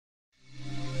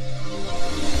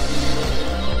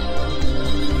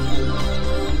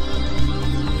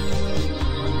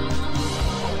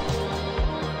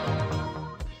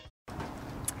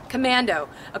Commando,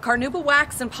 a Carnauba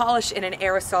wax and polish in an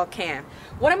aerosol can.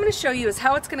 What I'm going to show you is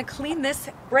how it's going to clean this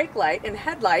brake light and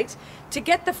headlight to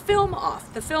get the film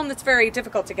off, the film that's very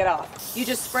difficult to get off. You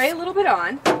just spray a little bit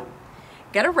on,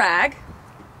 get a rag,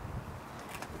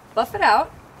 buff it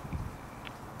out.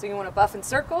 So you want to buff in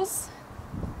circles.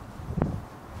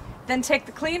 Then take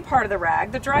the clean part of the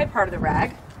rag, the dry part of the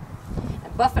rag,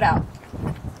 and buff it out.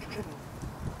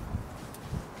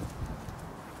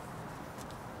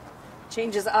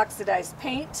 Changes oxidized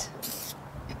paint.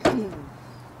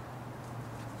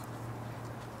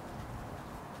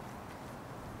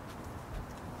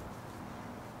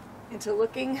 Into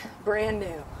looking brand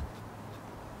new.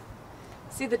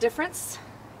 See the difference?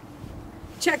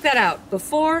 Check that out,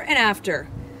 before and after.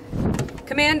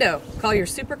 Commando, call your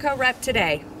Superco rep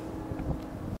today.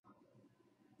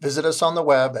 Visit us on the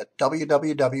web at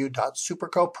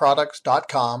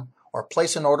www.supercoproducts.com or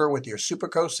place an order with your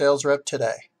Superco sales rep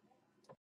today.